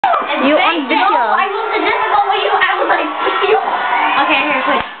You on video. No, I looked at this is the way you. I was like, okay, here,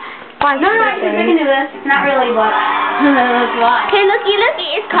 quick. Fine, No, I can do this. Not really, but that's why. Okay, looky,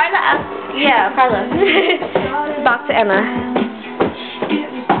 it's Carla. Yeah, Carla. Back to Emma.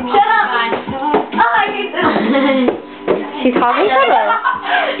 Shut up. Oh, I hate this. She's talking Carla.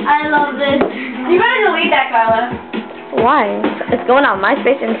 I love this. You gotta delete that, Carla. Why? It's going on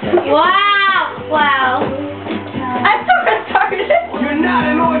MySpace Instant. Wow. I'm so retarded.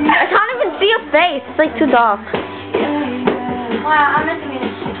 I can't even see your face. It's like too dark. Wow, I'm missing it.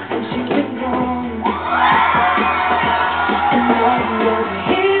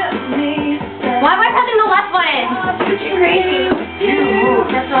 Why am I pressing the left button? You're crazy.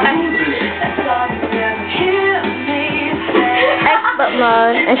 That's why. Expert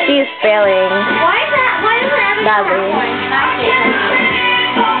mode, and she is failing. Why is that? Why is that badly?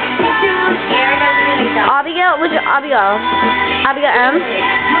 Abigail, which Abigail? Abigail M?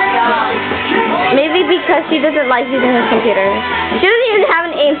 Maybe because she doesn't like using her computer. She doesn't even have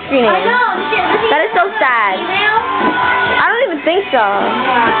an aim screen. I know. That is so sad. I don't even think so.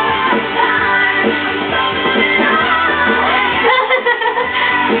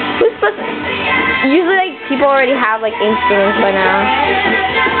 Who's supposed to... Usually, like, people already have, like, aim screens by now.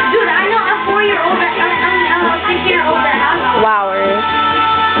 Dude, I know a 4-year-old that... I'm 6-year-old that has... Wowers.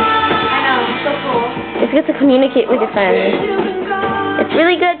 I know, it's so cool. It's good to communicate with your friends. It's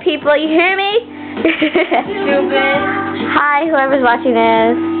really good, people. You hear me? Stupid. Hi, whoever's watching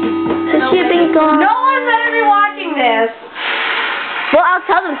this. Should she have been gone? No one better be watching this. Well, I'll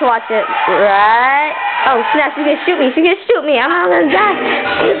tell them to watch it, right? Oh, snap, she's gonna shoot me. She's gonna shoot me. I'm gonna die.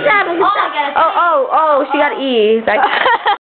 She's stabbing. Oh, I got a Oh, she got E. Like